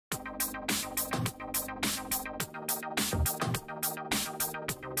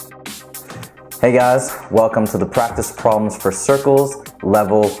Hey guys, welcome to the practice problems for circles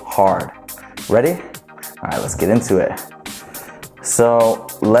level hard. Ready? All right, let's get into it. So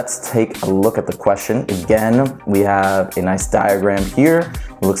let's take a look at the question. Again, we have a nice diagram here.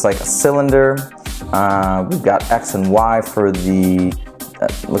 It looks like a cylinder. We've got X and Y for the,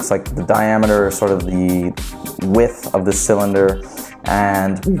 looks like the diameter, sort of the width of the cylinder,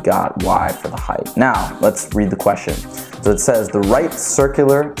 and we've got Y for the height. Now, let's read the question. So it says, the right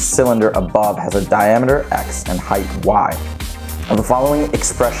circular cylinder above has a diameter X and height Y. Of the following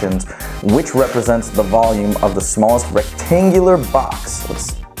expressions, which represents the volume of the smallest rectangular box?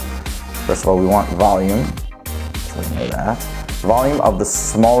 First of all, we want volume, so we know that. Volume of the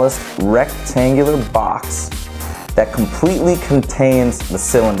smallest rectangular box that completely contains the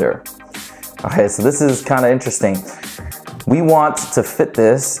cylinder. Okay, so this is kind of interesting. We want to fit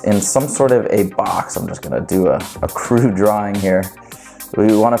this in some sort of a box. I'm just gonna do a crude drawing here.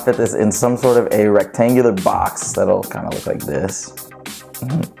 We want to fit this in some sort of a rectangular box that'll kind of look like this.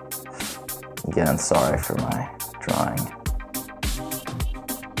 Again, sorry for my drawing.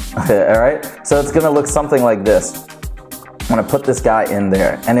 Okay, all right, so it's gonna look something like this. I'm gonna put this guy in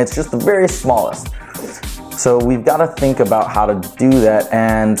there, and it's just the very smallest. So we've got to think about how to do that,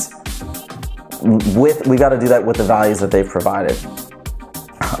 and we got to do that with the values that they've provided.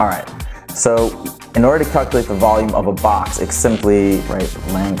 All right, so in order to calculate the volume of a box, it's simply, length,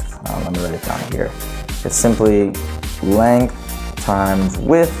 let me write it down here. It's simply length times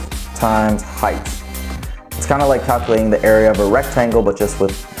width times height. It's kind of like calculating the area of a rectangle, but just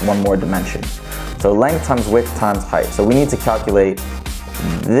with one more dimension. So length times width times height. So we need to calculate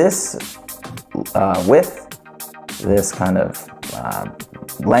this width, this kind of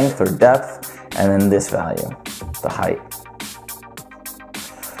length or depth, and then this value, the height.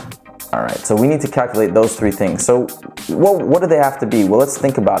 All right, so we need to calculate those three things. So what do they have to be? Well, let's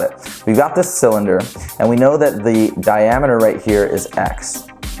think about it. We've got this cylinder, and we know that the diameter right here is X.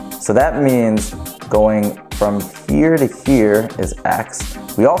 So that means going from here to here is X.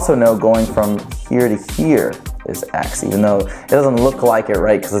 We also know going from here to here is X, even though it doesn't look like it,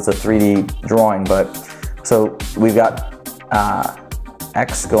 right? Because it's a 3D drawing, but so we've got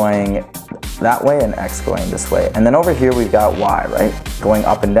X going that way and X going this way. And then over here we've got Y, right? Going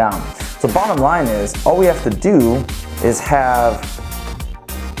up and down. So bottom line is, all we have to do is have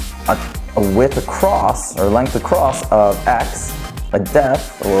a width across, or length across of X, a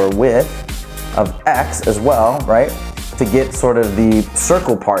depth or width of X as well, right? To get sort of the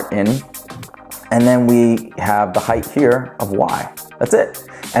circle part in. And then we have the height here of Y. That's it.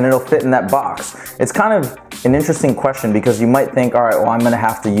 And it'll fit in that box. It's kind of an interesting question because you might think, all right, well, I'm gonna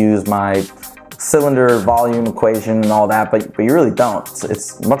have to use my cylinder volume equation and all that, but you really don't.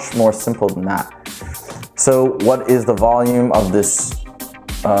 It's much more simple than that. So what is the volume of this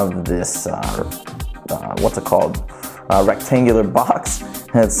what's it called? Rectangular box?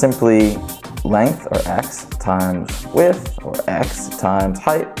 And it's simply length, or X, times width, or X, times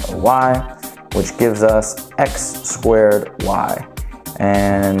height, or Y, which gives us X squared Y.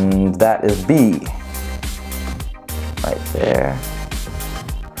 And that is B. Right there.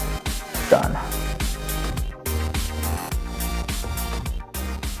 Done.